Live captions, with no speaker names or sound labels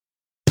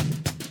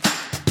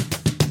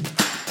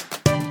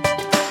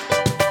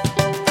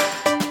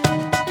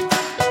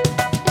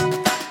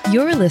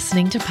You're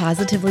listening to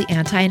Positively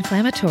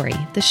Anti-Inflammatory,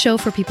 the show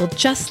for people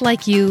just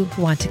like you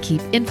who want to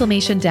keep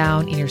inflammation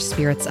down and your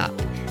spirits up.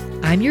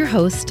 I'm your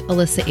host,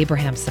 Alyssa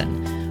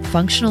Abrahamson,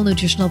 functional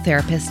nutritional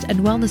therapist and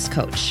wellness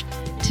coach.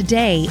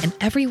 Today and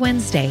every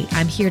Wednesday,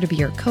 I'm here to be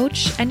your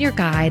coach and your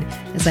guide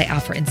as I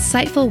offer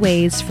insightful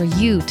ways for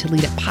you to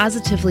lead a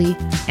positively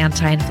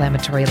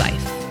anti-inflammatory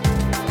life.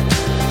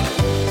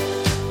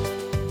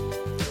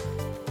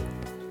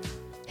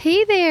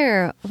 Hey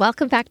there!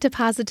 Welcome back to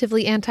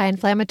Positively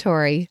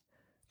Anti-Inflammatory.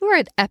 We're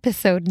at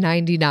episode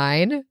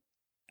 99.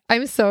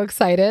 I'm so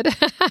excited.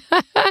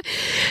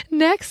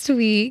 Next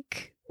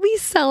week, we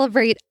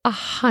celebrate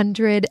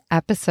 100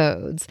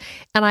 episodes,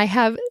 and I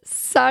have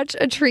such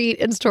a treat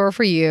in store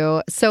for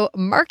you. So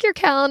mark your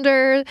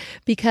calendar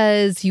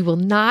because you will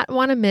not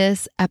want to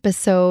miss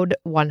episode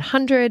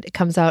 100. It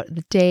comes out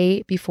the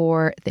day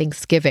before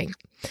Thanksgiving.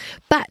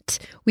 But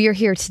we are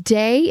here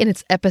today and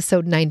it's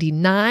episode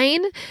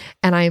 99,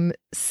 and I'm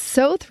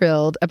so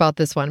thrilled about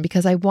this one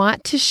because I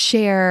want to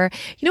share,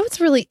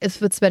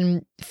 what's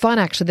been fun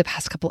actually the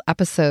past couple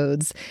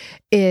episodes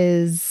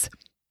is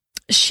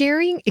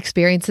sharing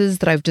experiences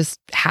that I've just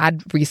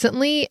had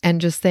recently and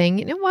just saying,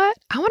 you know what,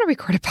 I want to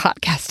record a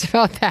podcast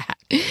about that.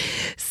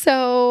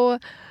 So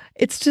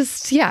it's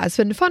just, it's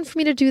been fun for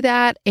me to do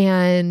that.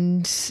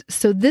 And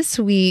so this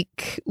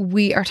week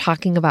we are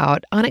talking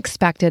about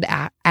unexpected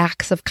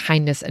acts of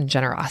kindness and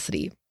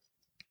generosity.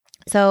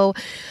 So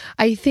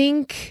I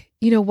think,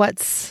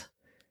 what's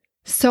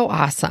so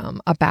awesome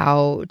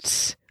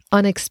about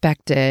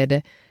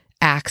unexpected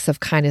acts of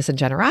kindness and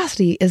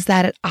generosity is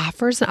that it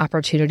offers an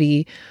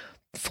opportunity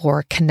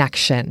for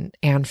connection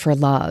and for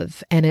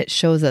love. And it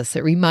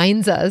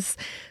reminds us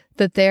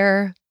that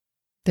there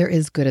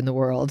is good in the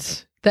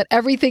world, that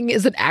everything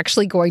isn't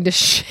actually going to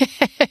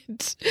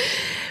shit.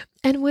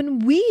 And when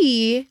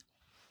we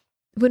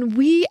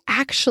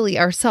actually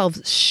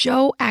ourselves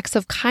show acts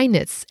of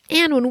kindness,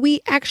 and when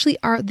we actually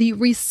are the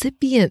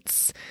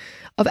recipients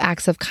of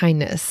acts of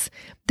kindness,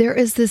 there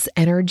is this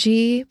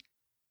energy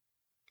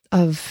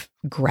of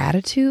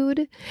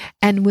gratitude.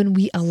 And when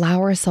we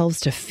allow ourselves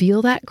to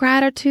feel that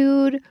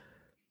gratitude,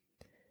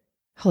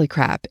 holy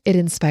crap, it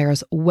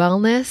inspires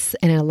wellness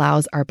and it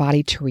allows our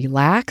body to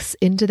relax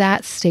into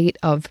that state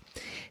of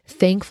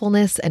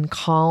thankfulness and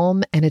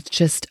calm. And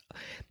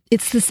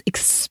it's this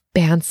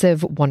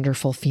expansive,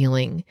 wonderful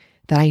feeling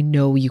that I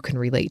know you can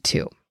relate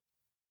to.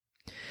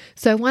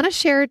 So I want to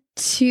share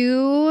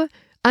 2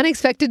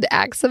 unexpected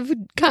acts of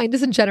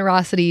kindness and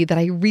generosity that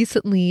I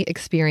recently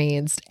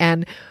experienced,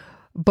 and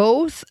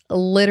both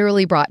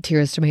literally brought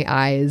tears to my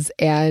eyes.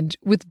 And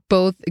with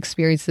both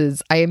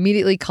experiences, I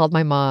immediately called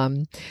my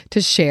mom to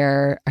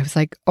share. I was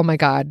like, oh my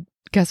God,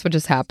 guess what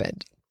just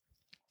happened?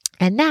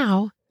 And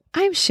now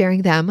I'm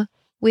sharing them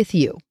with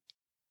you.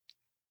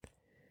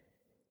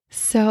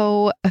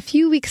 So a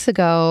few weeks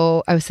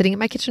ago, I was sitting at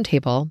my kitchen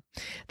table.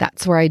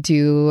 That's where I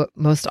do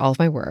most all of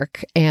my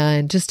work.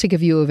 And just to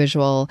give you a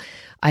visual,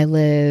 I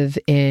live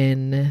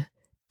in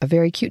a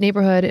very cute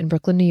neighborhood in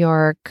Brooklyn, New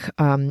York.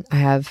 I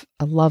have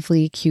a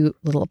lovely, cute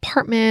little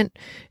apartment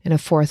in a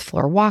 4th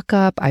floor walk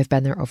up. I've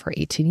been there over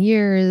 18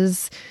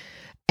 years.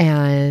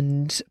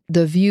 And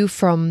the view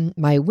from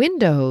my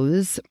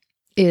windows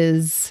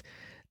is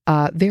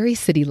very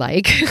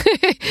city-like.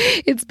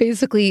 It's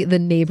basically the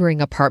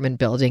neighboring apartment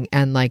building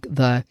and I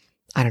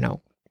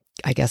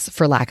guess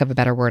for lack of a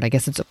better word, I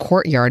guess it's a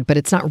courtyard, but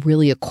it's not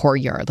really a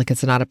courtyard. Like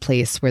it's not a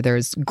place where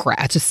there's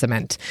grass, just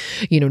cement.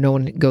 No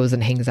one goes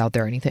and hangs out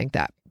there or anything like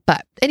that.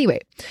 But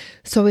anyway,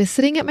 so I was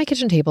sitting at my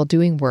kitchen table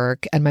doing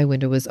work and my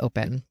window was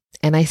open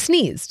and I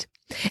sneezed.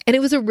 And it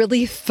was a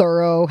really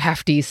thorough,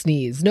 hefty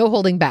sneeze, no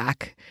holding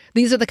back.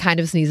 These are the kind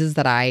of sneezes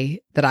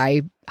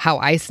how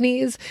I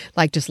sneeze,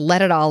 like just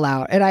let it all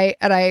out. And I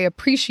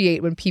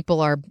appreciate when people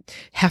are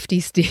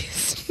hefty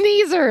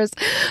sneezers.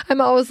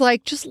 I'm always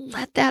like, just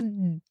let that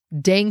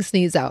dang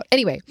sneeze out.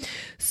 Anyway,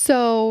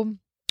 so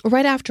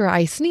right after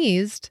I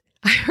sneezed,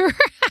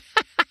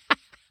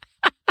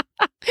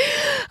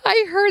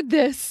 I heard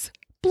this,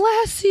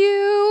 bless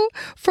you,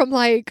 from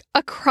like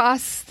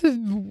across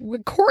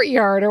the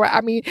courtyard.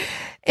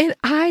 And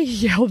I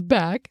yelled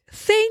back,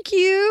 thank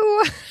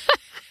you.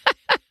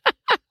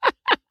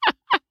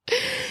 And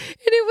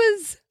it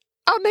was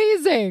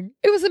amazing.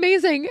 It was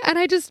amazing. And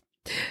I just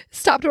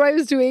stopped what I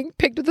was doing,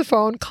 picked up the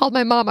phone, called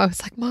my mom. I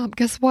was like, Mom,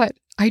 guess what?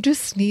 I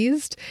just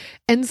sneezed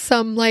and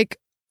some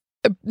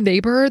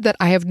neighbor that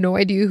I have no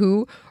idea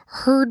who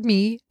heard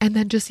me and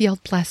then just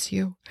yelled, bless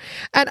you.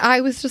 And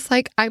I was just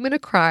like, I'm going to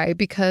cry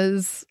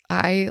because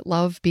I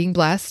love being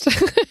blessed.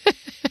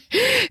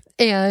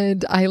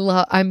 And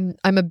I'm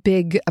a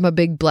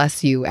big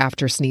bless you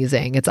after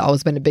sneezing. It's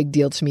always been a big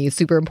deal to me,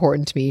 super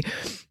important to me.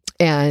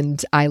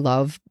 And I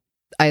love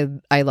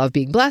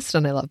being blessed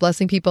and I love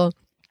blessing people.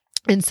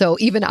 And so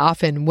even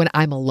often when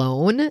I'm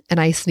alone and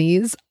I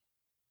sneeze,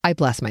 I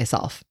bless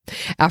myself.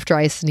 After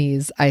I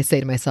sneeze, I say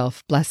to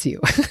myself, bless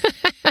you.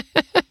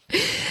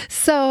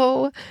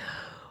 So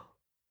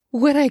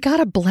when I got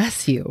a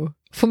bless you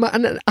from,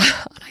 and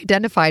I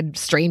unidentified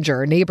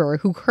stranger, neighbor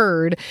who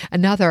heard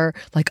another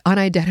like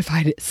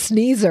unidentified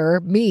sneezer,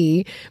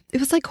 me. It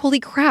was like, holy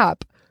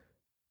crap.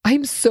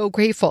 I'm so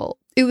grateful.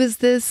 It was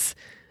this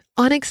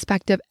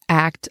unexpected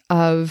act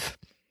of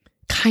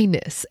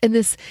kindness and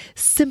this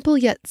simple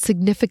yet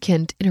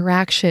significant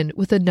interaction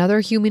with another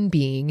human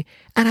being.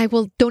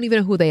 And don't even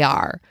know who they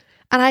are.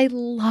 And I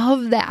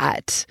love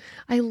that.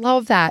 I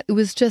love that.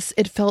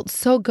 It felt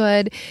so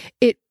good.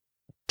 It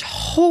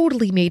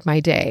totally made my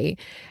day.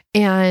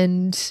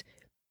 And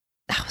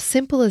how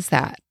simple is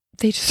that?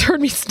 They just heard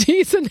me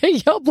sneeze and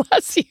they yelled,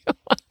 bless you.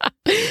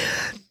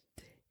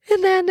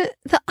 And then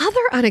the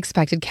other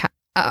unexpected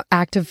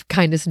act of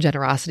kindness and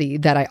generosity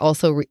that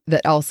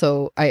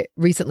I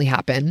recently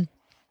happened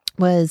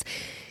was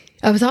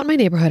I was out in my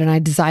neighborhood and I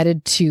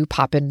decided to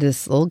pop into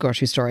this little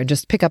grocery store and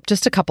just pick up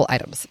just a couple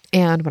items.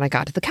 And when I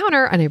got to the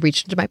counter and I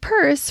reached into my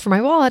purse for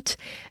my wallet,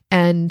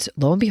 and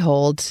lo and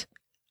behold,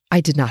 I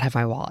did not have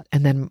my wallet.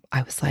 And then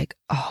I was like,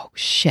 oh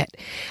shit.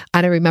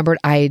 And I remembered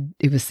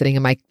it was sitting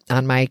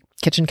on my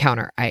kitchen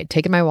counter. I had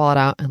taken my wallet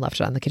out and left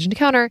it on the kitchen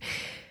counter.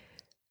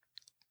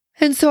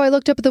 And so I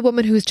looked up at the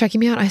woman who was checking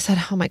me out. I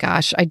said, oh my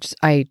gosh,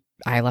 I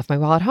left my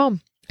wallet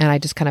home. And I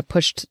just kind of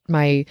pushed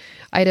my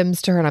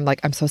items to her. And I'm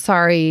like, I'm so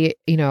sorry,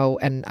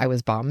 and I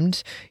was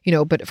bummed,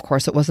 but of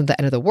course it wasn't the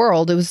end of the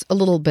world. It was a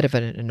little bit of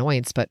an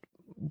annoyance, but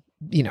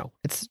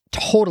it's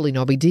totally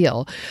no big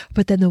deal.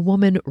 But then the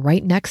woman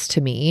right next to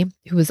me,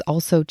 who was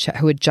also,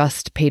 who had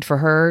just paid for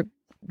her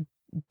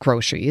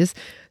groceries,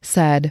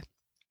 said,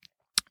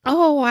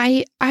 oh,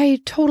 I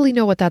totally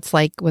know what that's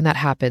like when that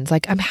happens.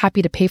 Like, I'm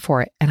happy to pay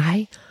for it. And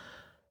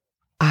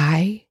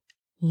I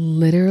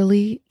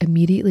literally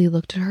immediately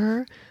looked at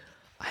her.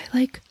 I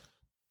like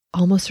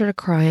almost started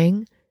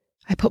crying.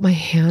 I put my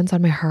hands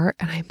on my heart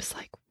and I was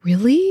like,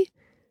 really?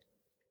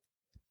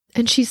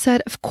 And she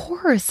said, of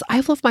course,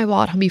 I've left my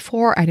wallet home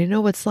before. I didn't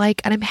know what it's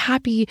like. And I'm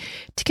happy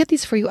to get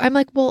these for you. I'm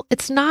like, well,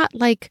 it's not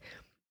like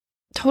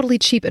totally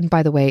cheap. And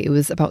by the way, it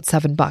was about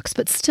 $7,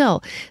 but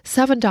still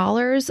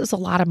 $7 is a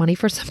lot of money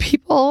for some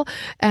people.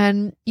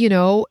 And,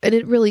 and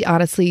it really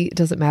honestly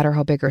doesn't matter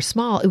how big or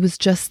small. It was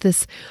just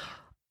this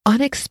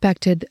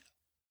unexpected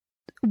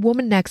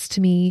woman next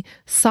to me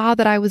saw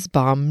that I was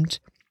bummed.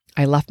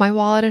 I left my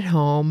wallet at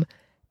home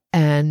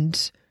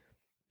and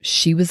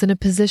she was in a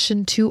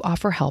position to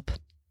offer help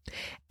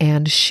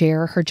and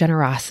share her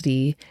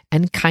generosity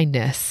and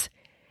kindness.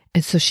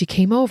 And so she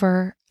came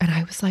over and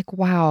I was like,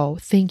 wow,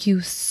 thank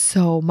you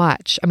so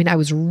much. I mean, I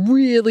was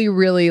really,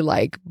 really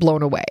like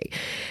blown away.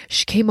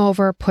 She came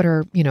over, put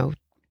her,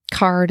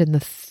 card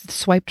and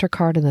swiped her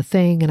card in the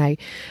thing. And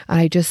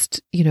I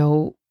just,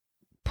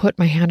 put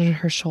my hand on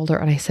her shoulder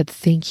and I said,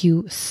 thank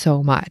you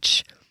so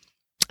much.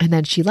 And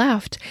then she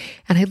left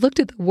and I looked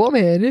at the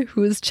woman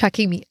who was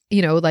checking me,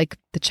 like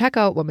the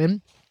checkout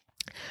woman.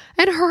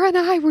 And her and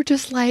I were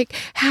just like,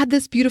 had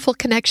this beautiful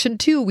connection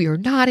too. We were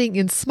nodding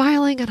and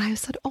smiling. And I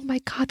said, oh my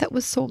God, that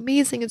was so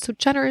amazing and so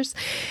generous.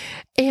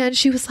 And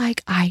she was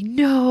like, I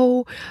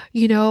know,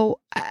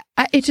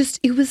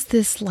 it was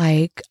this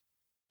like,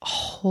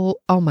 oh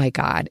my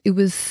God, it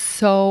was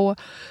so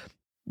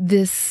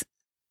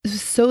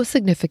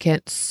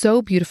significant,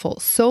 so beautiful,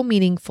 so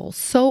meaningful,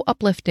 so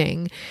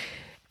uplifting.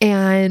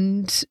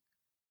 And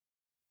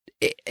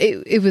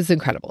it was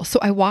incredible. So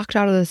I walked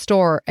out of the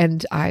store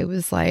and I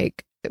was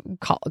like,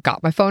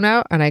 got my phone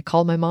out and I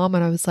called my mom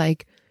and I was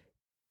like,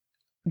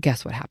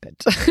 guess what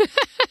happened?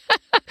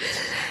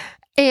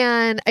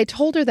 And I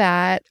told her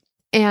that,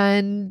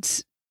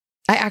 and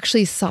I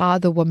actually saw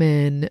the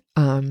woman,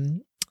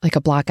 like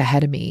a block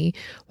ahead of me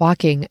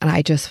walking. And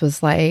I just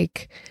was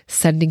like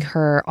sending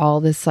her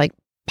all this like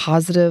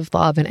positive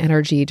love and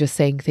energy, just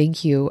saying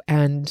thank you.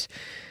 And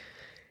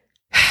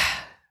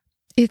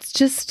it's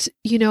just,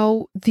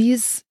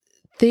 these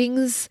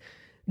things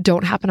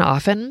don't happen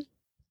often,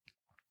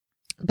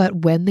 but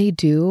when they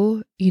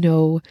do,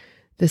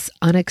 this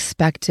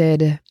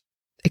unexpected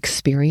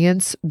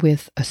experience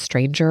with a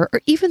stranger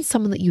or even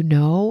someone that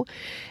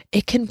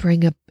it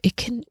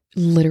can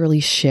literally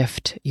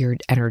shift your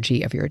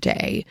energy of your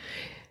day,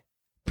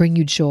 bring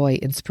you joy,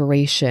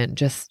 inspiration,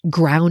 just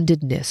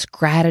groundedness,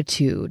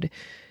 gratitude,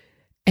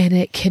 and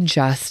it can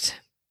just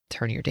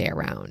turn your day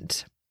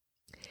around.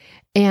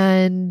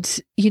 And,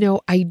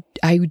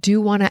 I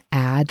do want to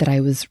add that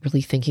I was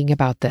really thinking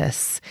about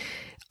this,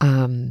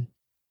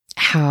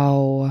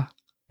 how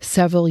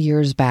several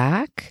years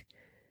back,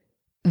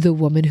 the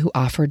woman who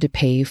offered to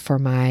pay for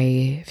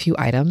my few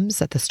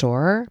items at the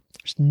store,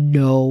 there's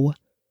no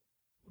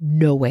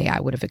way I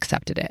would have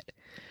accepted it.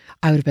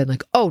 I would have been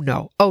like, oh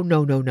no,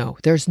 no.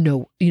 There's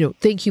no,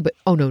 thank you, but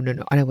oh no.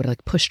 And I would have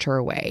like pushed her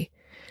away.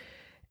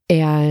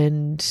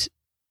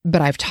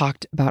 But I've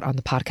talked about on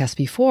the podcast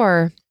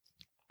before,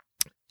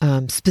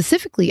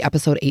 specifically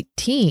episode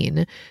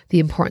 18, the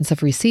importance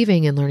of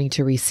receiving and learning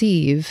to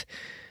receive.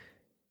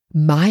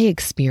 My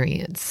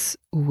experience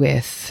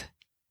with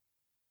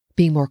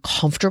being more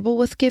comfortable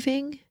with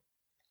giving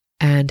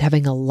and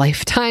having a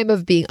lifetime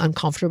of being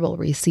uncomfortable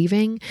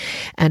receiving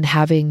and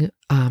having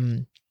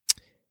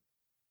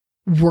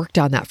worked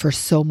on that for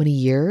so many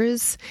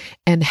years,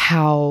 and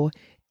how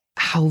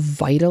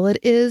vital it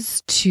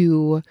is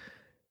to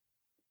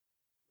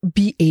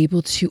be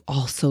able to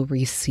also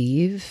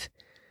receive,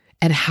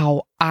 and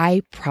how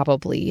I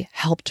probably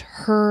helped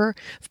her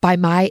by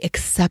my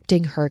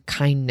accepting her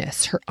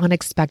kindness, her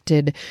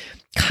unexpected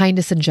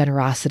kindness and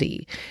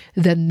generosity.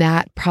 Then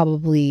that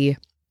probably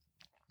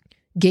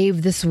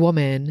gave this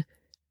woman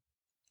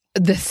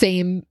the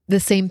same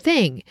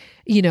thing,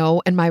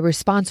 and my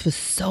response was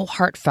so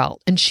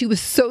heartfelt and she was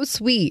so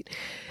sweet.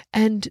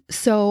 And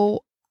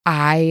so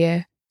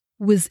I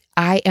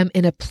am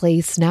in a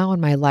place now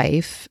in my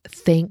life,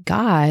 thank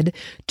God,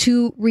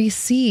 to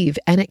receive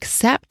and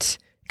accept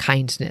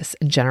kindness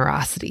and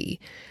generosity.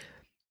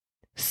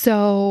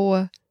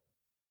 So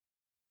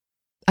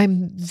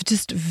I'm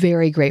just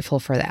very grateful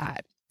for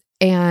that.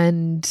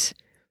 And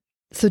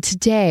so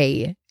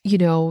today,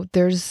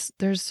 there's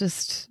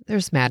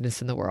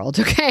madness in the world,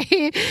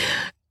 okay?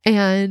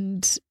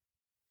 And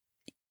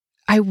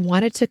I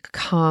wanted to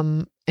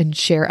come and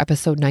share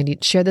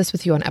this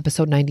with you on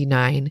episode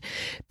 99,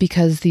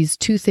 because these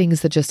two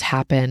things that just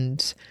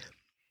happened,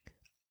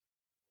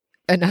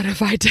 an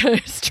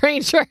uninvited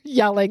stranger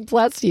yelling,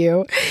 "Bless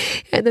you,"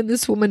 and then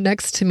this woman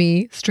next to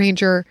me,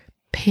 stranger,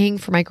 paying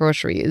for my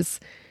groceries,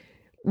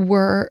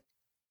 were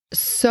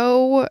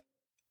so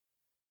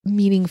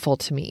meaningful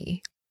to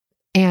me.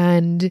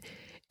 And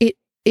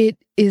it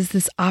is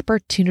this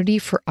opportunity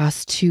for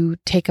us to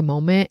take a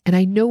moment. And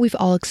I know we've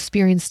all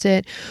experienced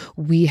it.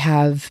 We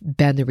have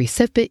been the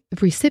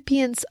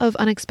recipients of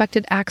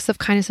unexpected acts of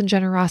kindness and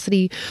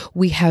generosity.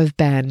 We have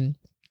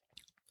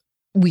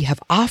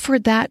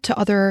offered that to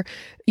other,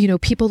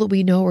 people that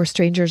we know or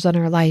strangers in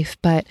our life.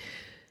 But,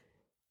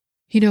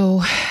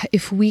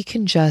 if we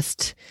can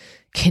just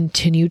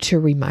continue to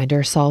remind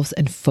ourselves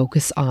and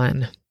focus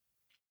on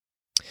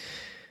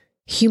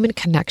human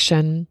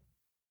connection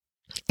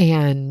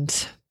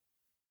and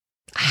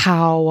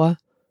how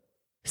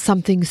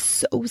something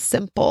so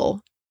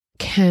simple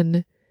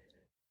can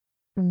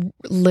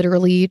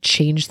literally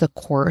change the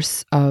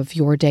course of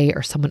your day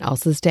or someone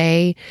else's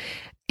day,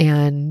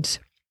 and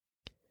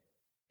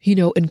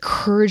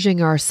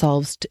encouraging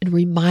ourselves and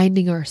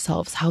reminding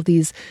ourselves how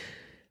these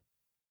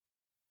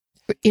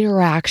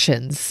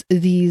interactions,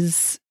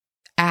 these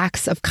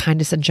acts of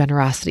kindness and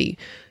generosity,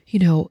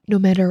 no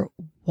matter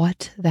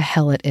what the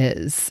hell it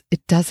is,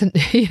 it doesn't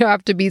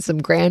have to be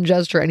some grand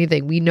gesture or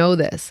anything. We know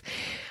this,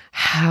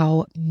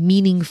 how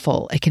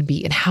meaningful it can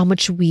be and how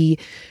much it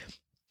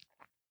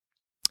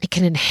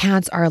can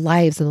enhance our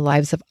lives and the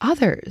lives of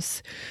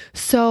others.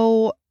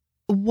 So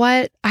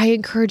what I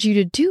encourage you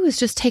to do is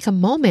just take a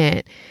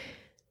moment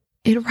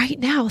and right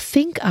now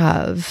think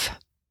of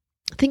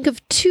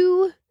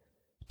two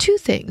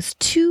things,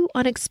 two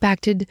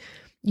unexpected,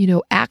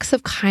 acts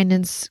of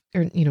kindness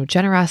or,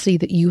 generosity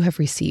that you have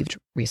received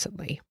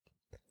recently.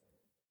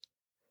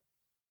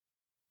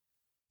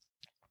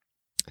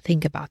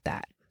 Think about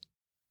that.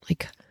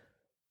 Like,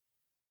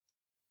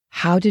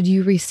 how did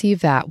you receive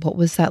that? What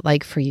was that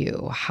like for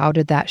you? How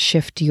did that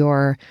shift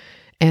your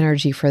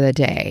energy for the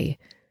day?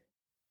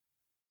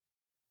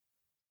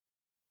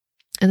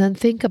 And then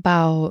think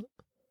about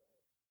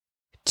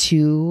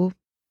two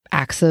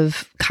acts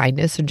of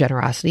kindness and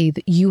generosity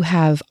that you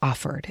have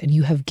offered and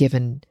you have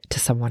given to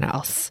someone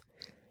else.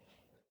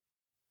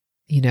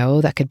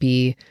 That could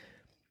be,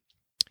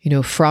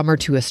 from or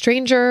to a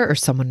stranger or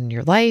someone in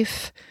your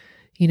life,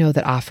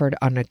 that offered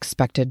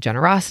unexpected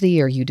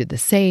generosity, or you did the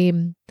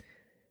same.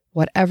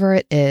 Whatever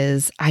it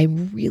is,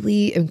 I'm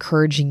really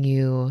encouraging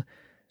you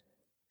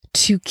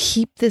to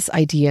keep this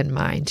idea in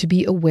mind, to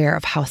be aware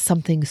of how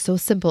something so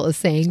simple as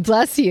saying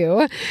 "bless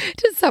you"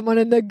 to someone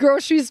in the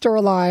grocery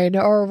store line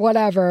or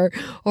whatever,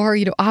 or,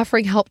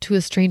 offering help to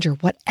a stranger,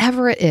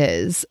 whatever it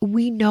is,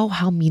 we know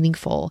how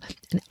meaningful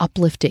and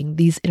uplifting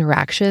these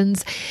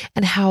interactions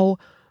and how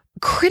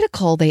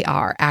critical they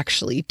are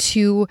actually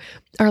to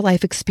our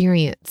life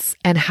experience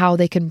and how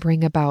they can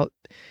bring about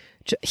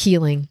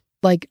healing.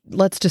 Like,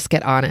 let's just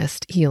get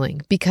honest,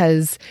 healing,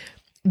 because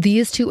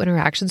these two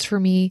interactions for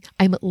me,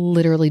 I'm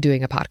literally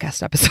doing a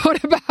podcast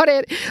episode about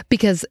it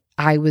because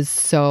I was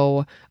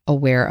so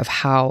aware of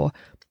how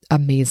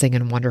amazing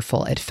and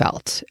wonderful it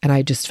felt. And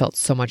I just felt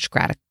so much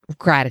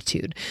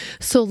gratitude.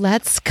 So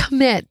let's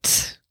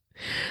commit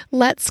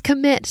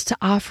to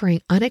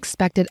offering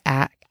unexpected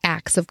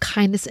acts of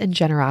kindness and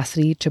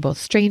generosity to both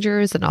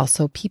strangers and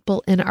also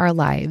people in our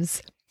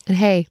lives. And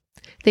hey,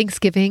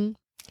 Thanksgiving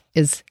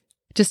is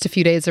just a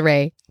few days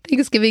away.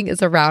 Thanksgiving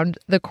is around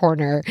the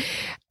corner.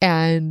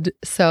 And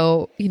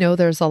so,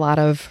 there's a lot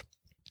of,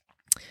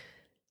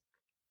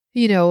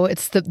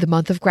 it's the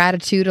month of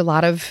gratitude, a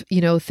lot of,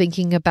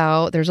 thinking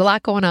about, there's a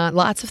lot going on,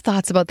 lots of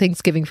thoughts about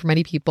Thanksgiving for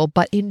many people.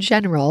 But in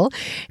general,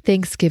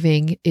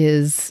 Thanksgiving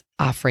is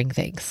offering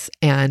thanks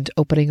and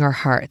opening our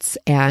hearts.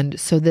 And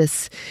so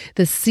this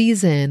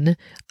season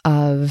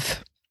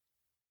of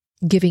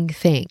giving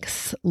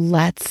thanks,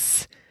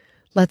 let's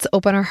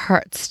open our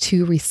hearts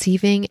to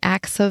receiving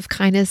acts of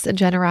kindness and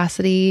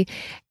generosity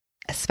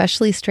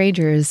especially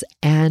strangers,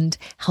 and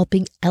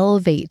helping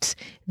elevate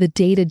the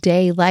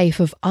day-to-day life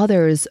of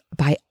others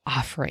by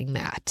offering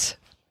that.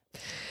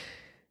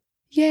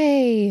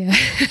 Yay!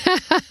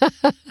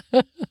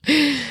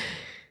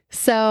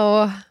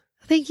 So,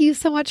 thank you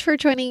so much for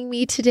joining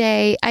me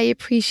today. I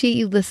appreciate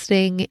you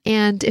listening.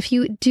 And if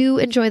you do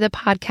enjoy the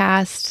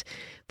podcast,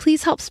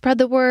 please help spread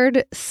the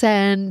word.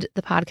 Send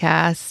the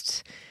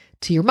podcast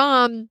to your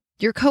mom,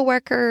 your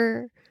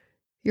coworker,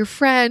 your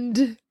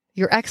friend,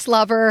 your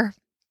ex-lover,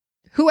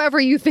 whoever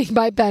you think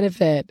might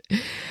benefit.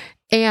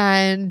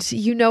 And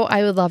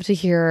I would love to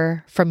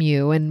hear from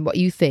you and what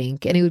you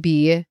think. And it would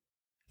be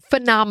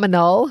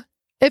phenomenal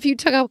if you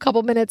took a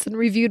couple minutes and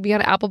reviewed me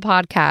on Apple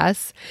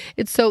Podcasts.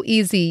 It's so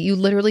easy. You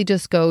literally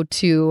just go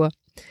to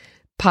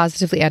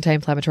Positively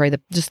Anti-Inflammatory,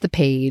 just the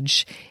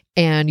page,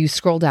 and you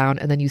scroll down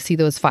and then you see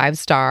those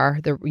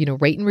 5-star,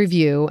 rate and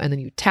review, and then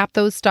you tap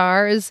those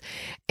stars,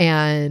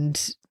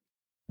 and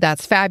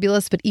that's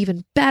fabulous. But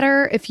even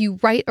better, if you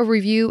write a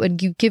review and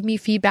you give me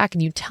feedback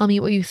and you tell me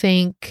what you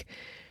think,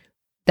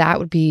 that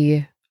would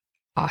be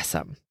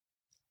awesome.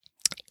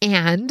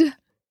 And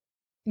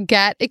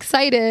get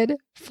excited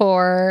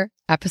for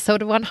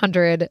episode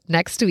 100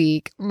 next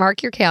week.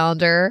 Mark your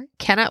calendar.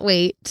 Cannot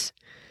wait.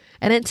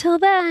 And until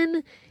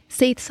then,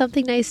 say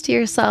something nice to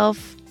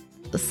yourself.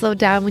 Slow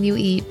down when you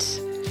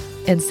eat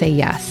and say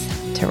yes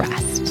to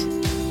rest.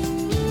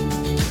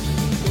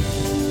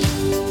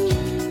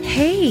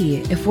 Hey,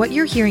 if what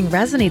you're hearing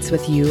resonates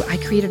with you, I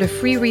created a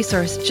free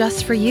resource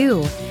just for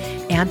you,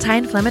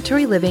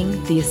 Anti-Inflammatory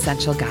Living, The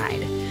Essential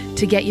Guide.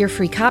 To get your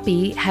free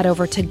copy, head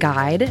over to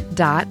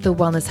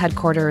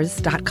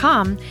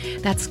guide.thewellnessheadquarters.com.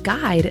 That's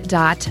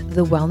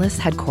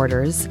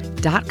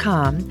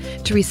guide.thewellnessheadquarters.com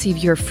to receive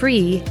your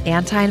free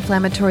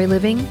Anti-Inflammatory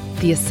Living,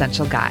 The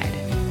Essential Guide.